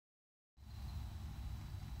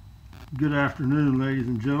Good afternoon, ladies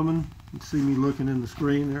and gentlemen. You can see me looking in the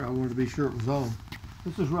screen there. I wanted to be sure it was on.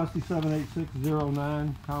 This is Rusty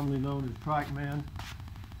 78609, commonly known as TRIKE Man.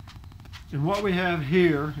 And what we have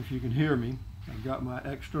here, if you can hear me, I've got my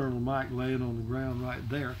external mic laying on the ground right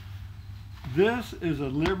there. This is a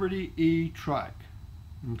Liberty E TRIKE.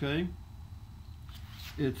 Okay?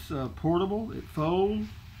 It's portable, it folds,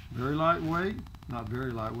 very lightweight. Not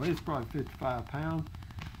very lightweight, it's probably 55 pounds.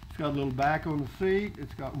 It's got a little back on the seat.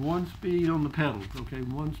 It's got one speed on the pedals. Okay,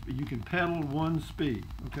 one speed. You can pedal one speed.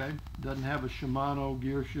 Okay, doesn't have a Shimano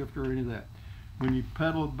gear shifter or any of that. When you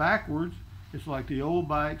pedal it backwards, it's like the old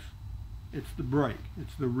bikes. It's the brake.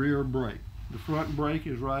 It's the rear brake. The front brake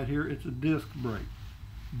is right here. It's a disc brake.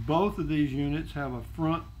 Both of these units have a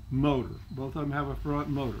front motor. Both of them have a front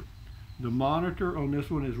motor. The monitor on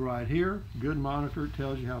this one is right here. Good monitor. It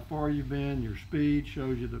tells you how far you've been, your speed,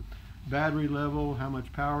 shows you the battery level, how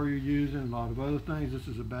much power you're using, a lot of other things. This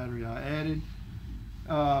is a battery I added.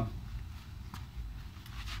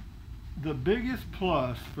 The biggest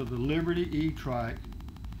plus for the Liberty E TRIKE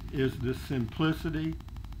is the simplicity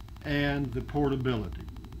and the portability.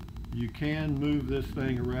 You can move this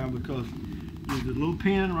thing around because there's a little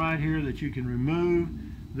pin right here that you can remove.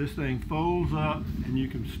 This thing folds up and you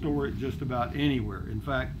can store it just about anywhere. In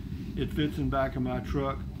fact, it fits in the back of my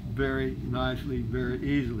truck very nicely, very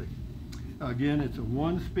easily. Again, it's a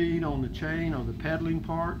one speed on the chain or the pedaling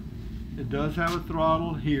part. It does have a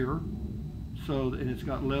throttle here, and it's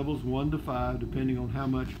got levels 1 to 5 depending on how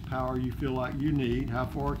much power you feel like you need. How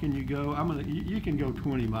far can you go? You can go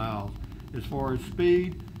 20 miles. As far as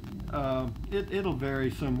speed, it'll vary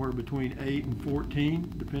somewhere between 8 and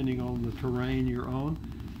 14 depending on the terrain you're on.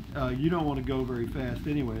 You don't want to go very fast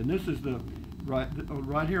anyway. And this is the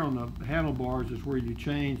right here on the handlebars is where you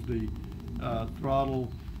change the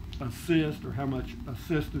throttle assist or how much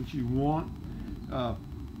assistance you want.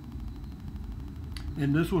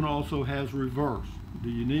 And this one also has reverse.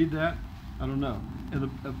 Do you need that? I don't know.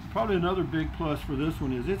 And probably another big plus for this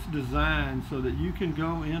one is it's designed so that you can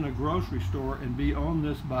go in a grocery store and be on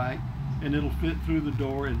this bike and it'll fit through the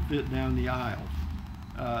door and fit down the aisles.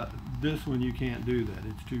 This one you can't do that,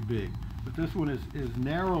 it's too big. But this one is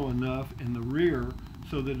narrow enough in the rear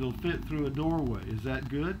so that it'll fit through a doorway. Is that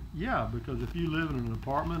good? Yeah, because if you live in an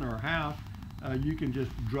apartment or a house, you can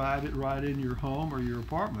just drive it right in your home or your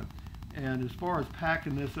apartment. And as far as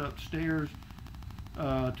packing this upstairs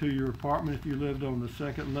to your apartment, if you lived on the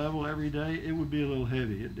second level every day, it would be a little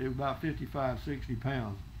heavy. It about 55, 60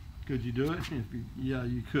 pounds. Could you do it? Yeah,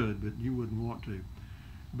 you could, but you wouldn't want to.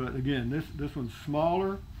 But again, this one's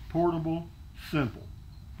smaller, portable, simple.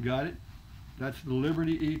 Got it? That's the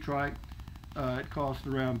Liberty E TRIKE. It costs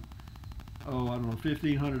around, I don't know,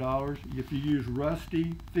 $1,500. If you use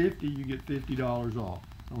Rusty 50, you get $50 off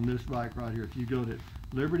on this bike right here. If you go to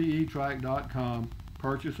libertyetrike.com,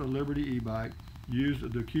 purchase a Liberty e-bike, use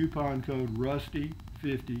the coupon code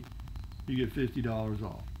Rusty50, you get $50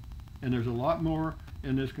 off. And there's a lot more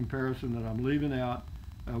in this comparison that I'm leaving out.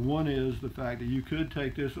 One is the fact that you could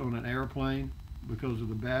take this on an airplane because of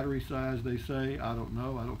the battery size, they say. I don't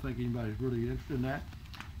know. I don't think anybody's really interested in that.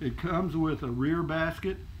 It comes with a rear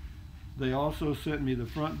basket. They also sent me the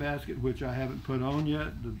front basket, which I haven't put on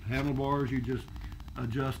yet. The handlebars, you just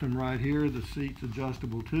adjust them right here. The seat's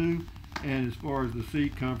adjustable too. And as far as the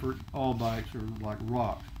seat comfort, all bikes are like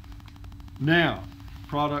rocks. Now,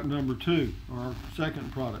 product number 2, or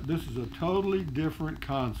second product. This is a totally different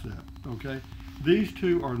concept, okay? These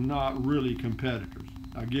two are not really competitors,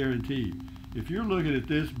 I guarantee you. If you're looking at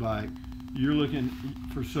this bike, you're looking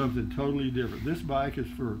for something totally different. This bike is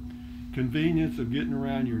for convenience of getting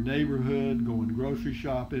around your neighborhood, going grocery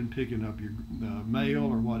shopping, picking up your mail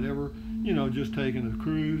or whatever, you know, just taking a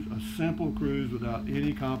cruise, a simple cruise without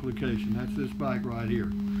any complication. That's this bike right here.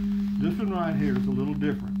 This one right here is a little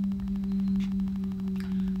different.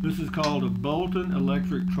 This is called a BOLTON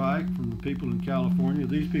electric trike from the people in California.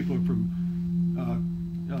 These people are from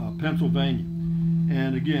Pennsylvania.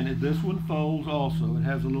 And again, this one folds also. It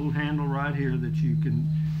has a little handle right here that you can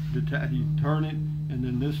detach. You turn it, and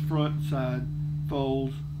then this front side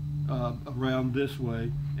folds around this way.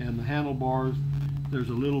 And the handlebars, there's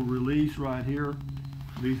a little release right here.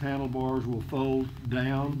 These handlebars will fold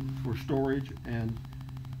down for storage, and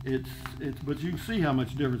but you can see how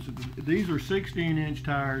much difference. These are 16-inch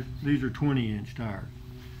tires. These are 20-inch tires.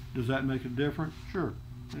 Does that make a difference? Sure.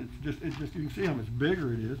 It's just you can see how much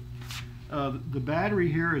bigger it is. The battery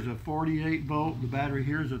here is a 48 volt. The battery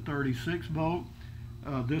here is a 36 volt.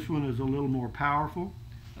 This one is a little more powerful.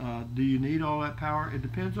 Do you need all that power? It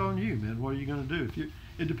depends on you, man. What are you going to do?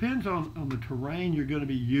 It depends on the terrain you're going to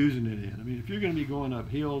be using it in. I mean, if you're going to be going up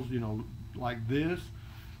hills, you know, like this,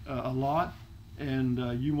 a lot,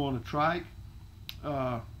 and you want a trike,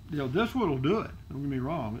 this one will do it. Don't get me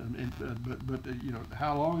wrong, but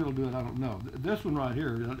how long it'll do it, I don't know. This one right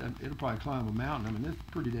here, it'll probably climb a mountain. I mean, it's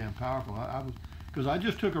pretty damn powerful. Because I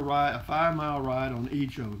just took a 5-mile ride on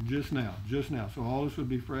each of them just now. So all this would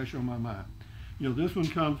be fresh on my mind. This one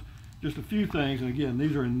comes, just a few things, and again,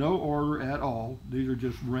 these are in no order at all. These are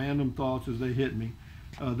just random thoughts as they hit me.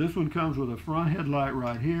 This one comes with a front headlight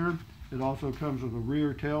right here. It also comes with a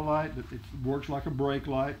rear tail light. It works like a brake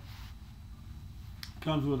light.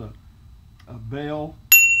 Comes with a bell.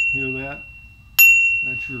 Hear that?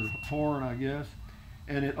 That's your horn, I guess.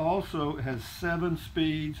 And it also has 7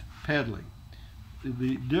 speeds pedaling.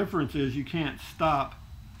 The difference is you can't stop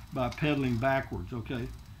by pedaling backwards, okay?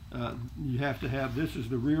 You have to have, this is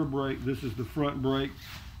the rear brake, this is the front brake,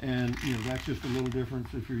 and that's just a little difference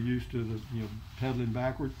if you're used to the pedaling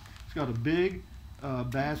backwards. It's got a big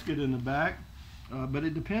basket in the back, but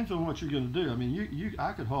it depends on what you're going to do. I mean,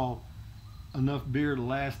 I could haul enough beer to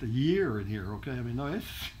last a year in here, okay? I mean, no,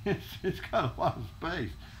 it's got a lot of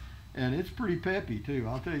space, and it's pretty peppy too.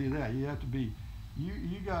 I'll tell you that. You have to be,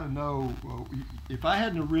 you got to know. If I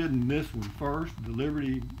hadn't ridden this one first, the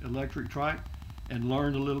Liberty electric trike, and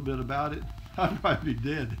learned a little bit about it, I'd probably be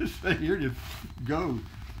dead. This thing here just goes.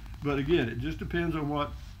 But again, it just depends on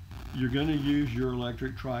what you're going to use your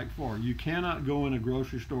electric trike for. You cannot go in a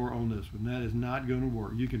grocery store on this one. That is not going to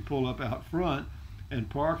work. You can pull up out front and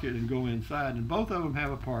park it and go inside, and both of them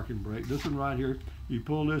have a parking brake. This one right here, you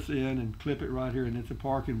pull this in and clip it right here, and it's a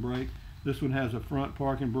parking brake. This one has a front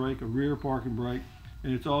parking brake, a rear parking brake,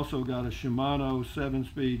 and it's also got a Shimano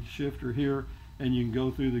 7-speed shifter here, and you can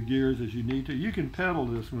go through the gears as you need to. You can pedal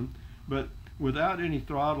this one, but without any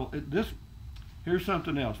throttle. Here's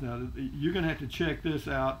something else. Now, you're going to have to check this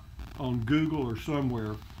out on Google or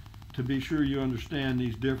somewhere to be sure you understand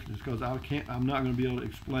these differences, because I'm not going to be able to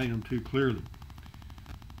explain them too clearly.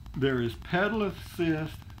 There is pedal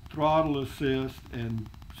assist, throttle assist, and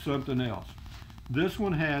something else. This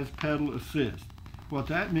one has pedal assist. What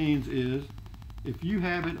that means is if you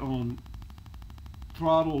have it on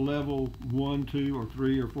throttle level 1, 2, or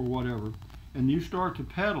 3, or 4, whatever, and you start to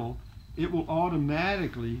pedal, it will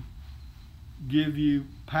automatically give you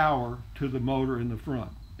power to the motor in the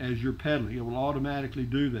front as you're pedaling. It will automatically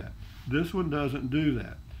do that. This one doesn't do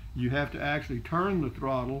that. You have to actually turn the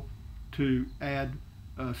throttle to add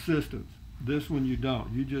assistance. This one you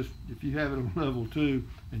don't. You just, if you have it on level 2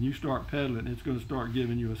 and you start pedaling, it's going to start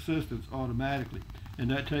giving you assistance automatically. And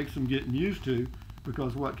that takes some getting used to,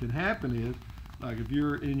 because what can happen is, like if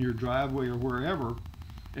you're in your driveway or wherever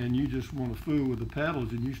and you just want to fool with the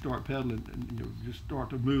pedals and you start pedaling and just start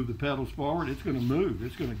to move the pedals forward, it's going to move.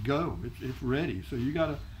 It's going to go. It's ready. So you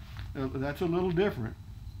got to, that's a little different.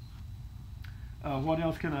 What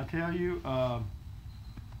else can I tell you?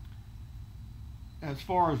 As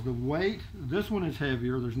far as the weight, this one is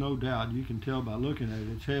heavier. There's no doubt. You can tell by looking at it,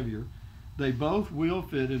 it's heavier. They both will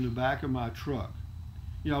fit in the back of my truck.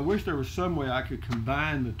 I wish there was some way I could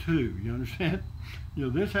combine the two. You understand?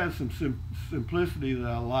 This has some simplicity that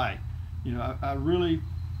I like. I really,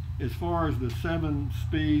 as far as the 7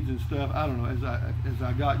 speeds and stuff, I don't know. As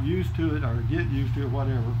I got used to it or get used to it,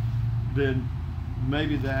 whatever, then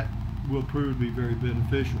maybe that will prove to be very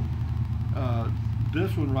beneficial.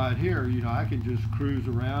 This one right here, I can just cruise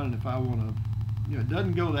around, and if I want to, it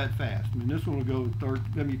doesn't go that fast. I mean, this one will go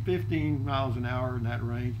 15 miles an hour in that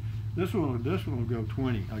range. This one will go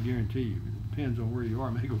 20. I guarantee you. It depends on where you are.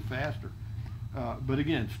 It may go faster. But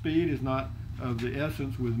again, speed is not of the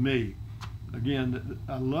essence with me. Again,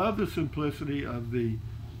 I love the simplicity of the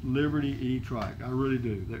Liberty e-trike. I really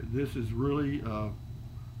do. This is really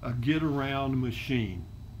a get-around machine.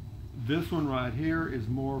 This one right here is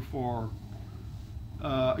more for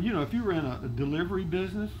if you were in a delivery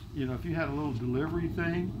business, if you had a little delivery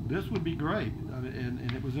thing, this would be great.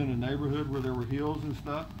 And it was in a neighborhood where there were hills and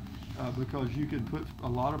stuff, because you could put a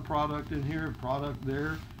lot of product in here, product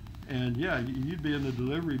there, and yeah, you'd be in the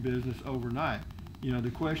delivery business overnight.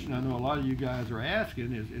 The question I know a lot of you guys are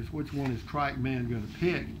asking is which one is Trike Man going to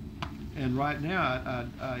pick? And right now,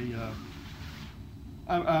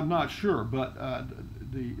 I'm not sure, but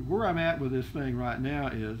where I'm at with this thing right now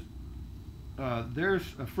is, there's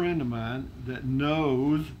a friend of mine that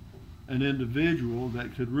knows an individual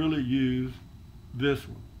that could really use this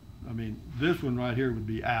one. I mean, this one right here would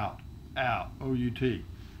be out, O-U-T.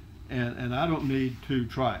 And I don't need 2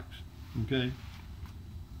 trikes, okay?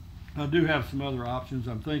 I do have some other options.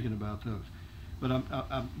 I'm thinking about those. But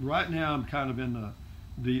right now I'm kind of in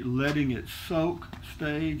the letting it soak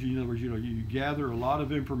stage. In other words, you gather a lot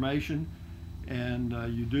of information, and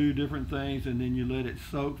you do different things, and then you let it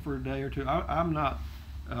soak for a day or two. I'm not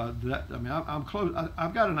I mean, I'm close.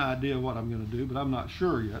 I've got an idea of what I'm going to do, but I'm not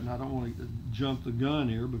sure yet, and I don't want to jump the gun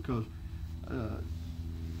here because,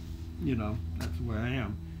 you know, that's the way I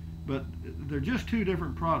am. But they're just two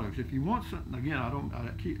different products. If you want something, again, I don't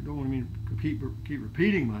want to keep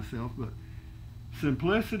repeating myself, but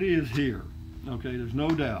simplicity is here. Okay, there's no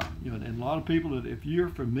doubt. You know, and a lot of people that if you're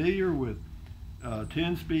familiar with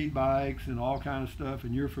 10-speed bikes and all kind of stuff,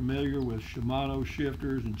 and you're familiar with Shimano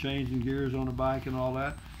shifters and changing gears on a bike and all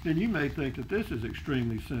that, then you may think that this is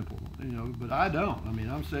extremely simple. You know, but I don't. I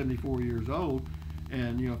mean, I'm 74 years old,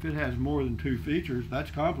 and you know, if it has more than 2 features,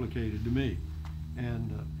 that's complicated to me.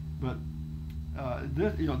 And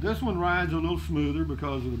this one rides a little smoother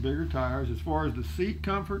because of the bigger tires. As far as the seat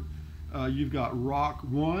comfort, you've got rock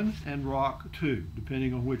 1 and rock 2,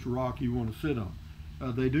 depending on which rock you want to sit on.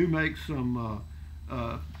 They do make some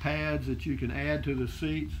pads that you can add to the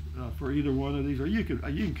seats for either one of these, or you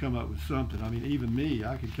can come up with something. I mean, even me,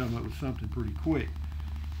 I could come up with something pretty quick.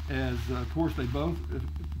 As of course they both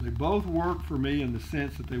work for me in the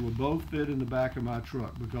sense that they will both fit in the back of my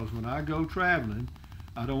truck, because when I go traveling,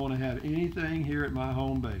 I don't want to have anything here at my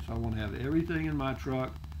home base. I want to have everything in my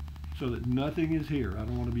truck so that nothing is here. I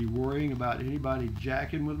don't want to be worrying about anybody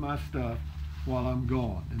jacking with my stuff while I'm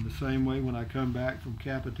gone. In the same way, when I come back from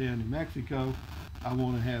Capitan, New Mexico, I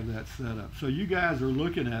want to have that set up. So you guys are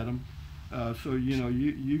looking at them, so you know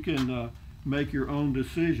you can make your own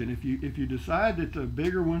decision. If you decide that the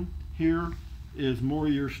bigger one here is more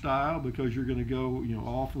your style because you're going to go, you know,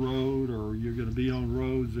 off-road, or you're going to be on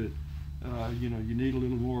roads that you know, you need a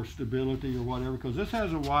little more stability or whatever, because this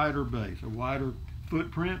has a wider base, a wider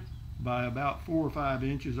footprint by about 4 or 5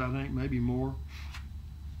 inches, I think, maybe more.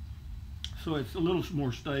 So it's a little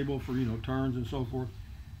more stable for, you know, turns and so forth.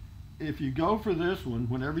 If you go for this one,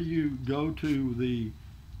 whenever you go to the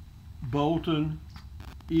Bolton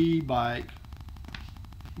e-bike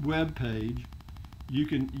web page, you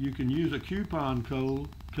can use a coupon code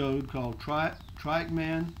called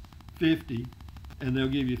TRIKEMAN50, and they'll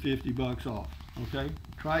give you $50 off. Okay,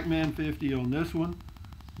 TRIKEMAN50 on this one,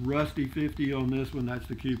 Rusty50 on this one. That's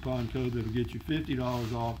the coupon code that'll get you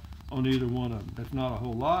 $50 off on either one of them. That's not a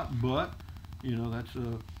whole lot, but you know, that's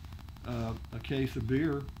a case of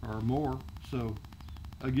beer or more. So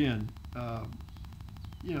again,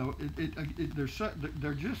 you know,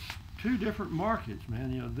 they're just two different markets,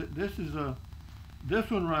 man. You know,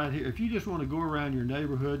 this one right here, if you just want to go around your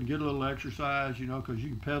neighborhood and get a little exercise, you know, because you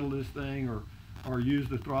can pedal this thing or use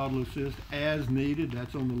the throttle assist as needed.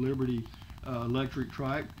 That's on the Liberty electric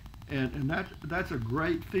trike, and that's a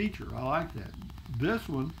great feature. I like that. This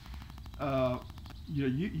one, you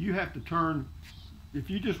know, you have to turn. If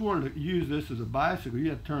you just wanted to use this as a bicycle, you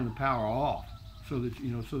have to turn the power off so that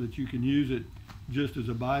you can use it just as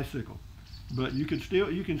a bicycle. But you can still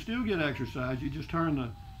get exercise. You just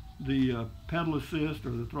turn the pedal assist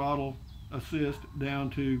or the throttle assist down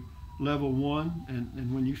to level 1,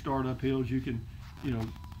 and when you start up hills, you can, you know,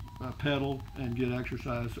 pedal and get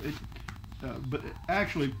exercise. So but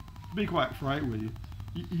actually, to be quite frank with you,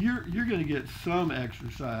 you're going to get some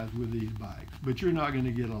exercise with these bikes, but you're not going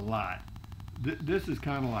to get a lot. This is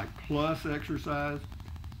kind of like plus exercise.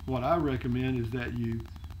 What I recommend is that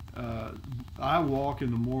I walk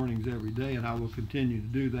in the mornings every day, and I will continue to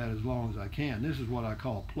do that as long as I can. This is what I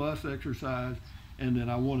call plus exercise, and then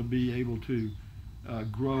I want to be able to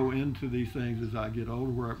grow into these things as I get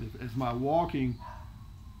older, where as my walking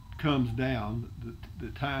comes down, the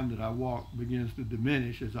time that I walk begins to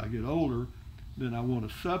diminish as I get older, then I want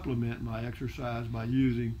to supplement my exercise by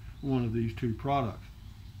using one of these two products.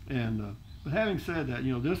 And but having said that,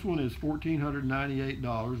 you know, this one is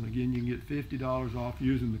 $1,498, and again, you can get $50 off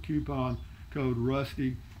using the coupon code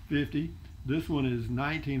Rusty50. This one is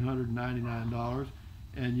 $1,999,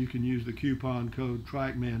 and you can use the coupon code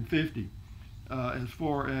TRIKEMAN50. As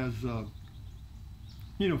far as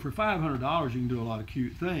you know, for $500 you can do a lot of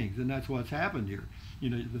cute things, and that's what's happened here. You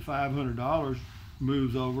know, the $500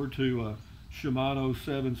 moves over to a Shimano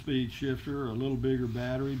 7-speed shifter, a little bigger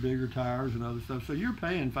battery, bigger tires, and other stuff. So you're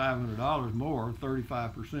paying $500 more,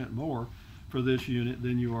 35% more for this unit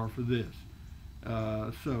than you are for this.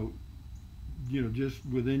 So, you know, just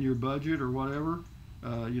within your budget or whatever,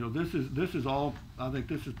 you know, this is all. I think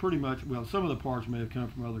this is pretty much, well, some of the parts may have come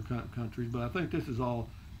from other countries, but I think this is all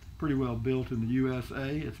pretty well built in the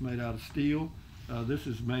USA. It's made out of steel. This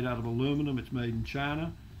is made out of aluminum. It's made in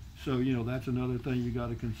China. So, you know, that's another thing you got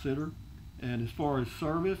to consider. And as far as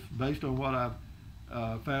service, based on what I've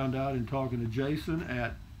found out in talking to Jason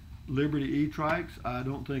at Liberty E-Trikes, I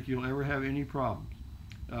don't think you'll ever have any problems.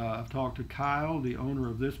 I've talked to Kyle, the owner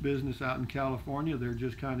of this business out in California. They're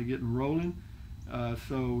just kind of getting rolling.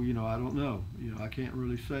 So, you know, I don't know. You know, I can't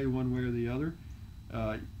really say one way or the other.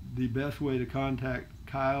 The best way to contact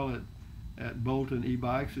Kyle at Bolton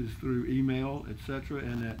e-bikes is through email, etc.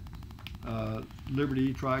 And at Liberty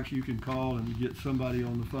E-Trikes, you can call and get somebody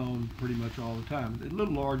on the phone pretty much all the time. It's a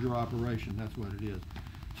little larger operation, that's what it is.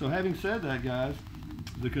 So having said that, guys,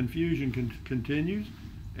 the confusion continues,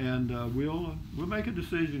 and we'll make a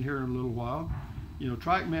decision here in a little while. You know,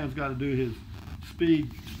 Trike Man's got to do his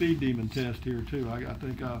speed demon test here too. I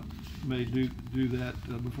think I may do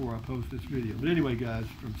that before I post this video. But anyway, guys,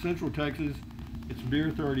 from Central Texas, it's beer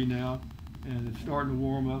 30 now, and it's starting to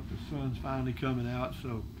warm up. The sun's finally coming out,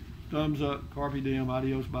 so thumbs up, carpe diem,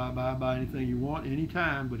 adios, bye-bye, buy anything you want,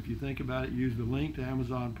 anytime. But if you think about it, use the link to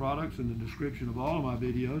Amazon products in the description of all of my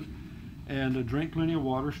videos. And drink plenty of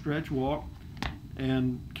water, stretch, walk,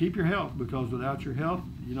 and keep your health, because without your health,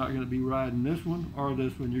 you're not going to be riding this one or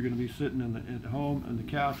this one. You're going to be sitting at home on the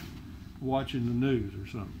couch watching the news or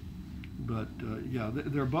something. But yeah,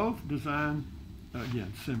 they're both designed,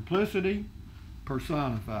 again, simplicity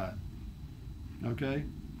personified. Okay,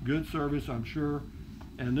 good service, I'm sure.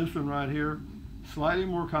 And this one right here, slightly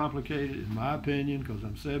more complicated in my opinion, because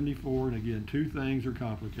I'm 74, and again, two things are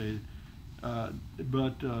complicated.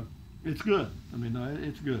 But it's good. I mean,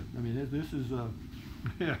 it's good. I mean, this is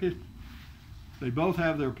yeah, they both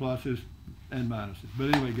have their pluses and minuses.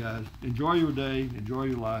 But anyway, guys, enjoy your day, enjoy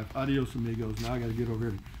your life. Adios, amigos. Now I got to get over here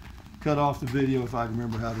and cut off the video if I can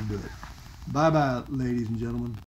remember how to do it. Bye-bye, ladies and gentlemen.